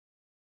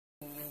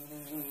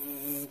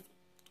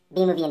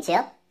Bee movie and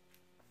chill.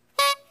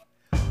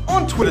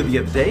 On Twitter the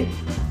other day,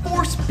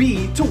 force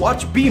B to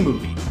watch B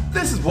movie.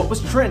 This is what was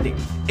trending,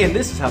 and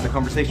this is how the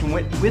conversation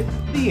went with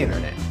the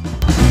internet.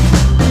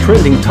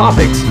 Trending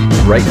topics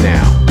right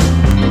now.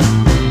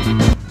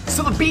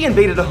 So the bee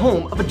invaded a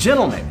home of a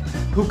gentleman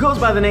who goes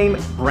by the name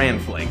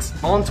Brandflakes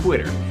on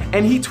Twitter,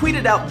 and he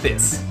tweeted out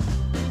this.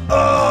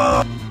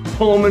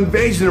 Home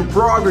invasion in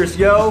progress,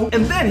 yo!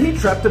 And then he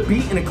trapped a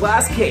bee in a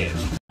glass cage.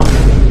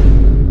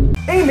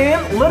 Hey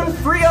man, let him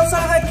free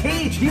outside of that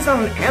cage. He's not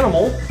an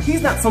animal.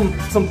 He's not some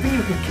thing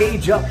you can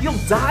cage up. He'll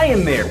die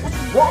in there.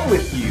 What's wrong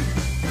with you?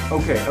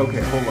 Okay, hold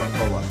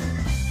up.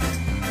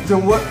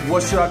 Then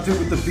what should I do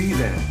with the bee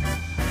then?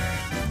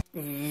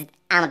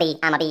 I'm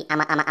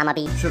a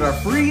bee. Should I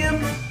free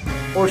him?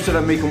 Or should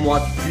I make him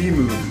watch B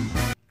movie?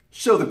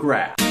 Show the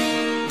graph.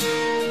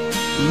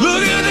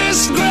 Look at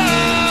this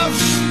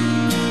graph!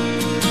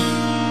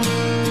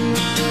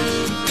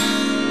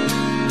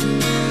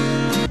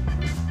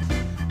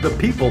 The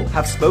people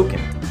have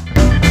spoken.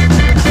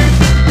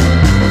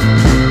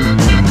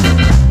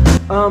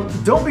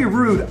 Don't be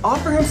rude.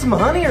 Offer him some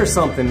honey or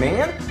something,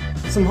 man.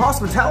 Some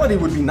hospitality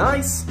would be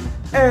nice.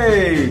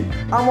 Hey,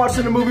 I'm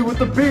watching a movie with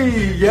the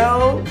bee,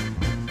 yo.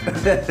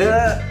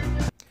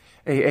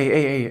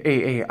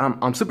 Hey,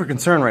 I'm super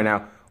concerned right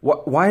now.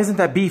 Why isn't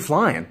that bee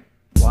flying?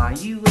 Why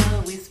you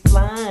always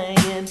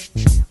flying?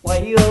 Why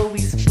you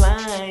always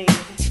flying?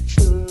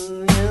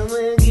 Oh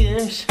my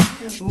gosh,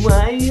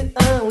 why you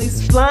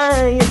always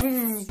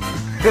flying?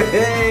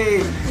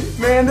 Hey,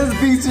 man, this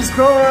bee's just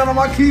crawling around on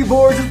my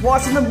keyboard just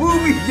watching the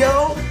movie,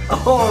 yo.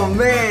 Oh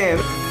man.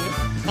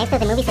 Thanks for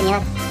the movie,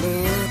 senor.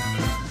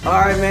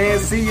 Alright man,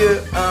 see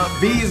ya.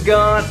 Bee's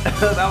gone.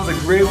 That was a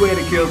great way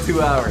to kill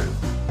 2 hours.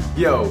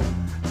 Yo,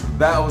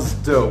 that was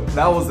dope.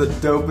 That was the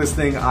dopest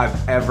thing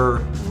I've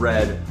ever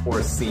read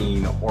or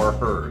seen or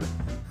heard.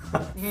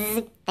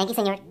 Thank you,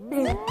 senor.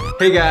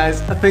 Hey guys,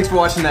 thanks for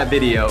watching that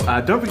video.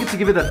 Don't forget to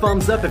give it a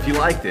thumbs up if you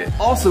liked it.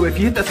 Also, if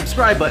you hit that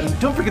subscribe button,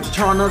 don't forget to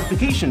turn on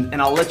notifications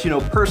and I'll let you know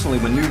personally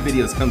when new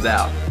videos comes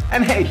out.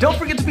 And hey, don't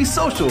forget to be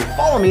social.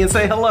 Follow me and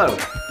say hello.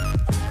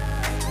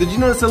 Did you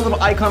notice a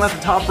little icon at the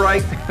top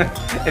right?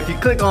 If you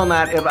click on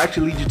that, it'll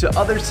actually lead you to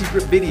other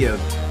secret videos.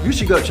 You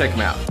should go check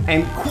them out.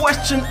 And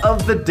question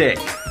of the day.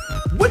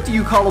 What do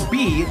you call a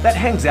bee that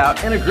hangs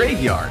out in a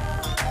graveyard?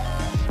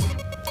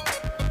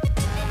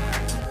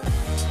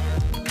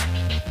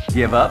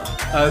 Give up?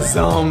 A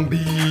zombie.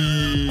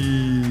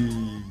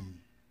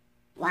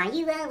 Why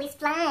you always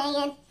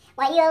flying?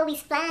 Why you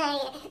always flying?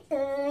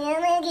 Oh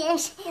my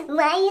gosh,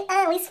 why you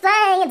always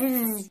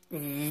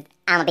flying?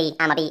 I'm a bee.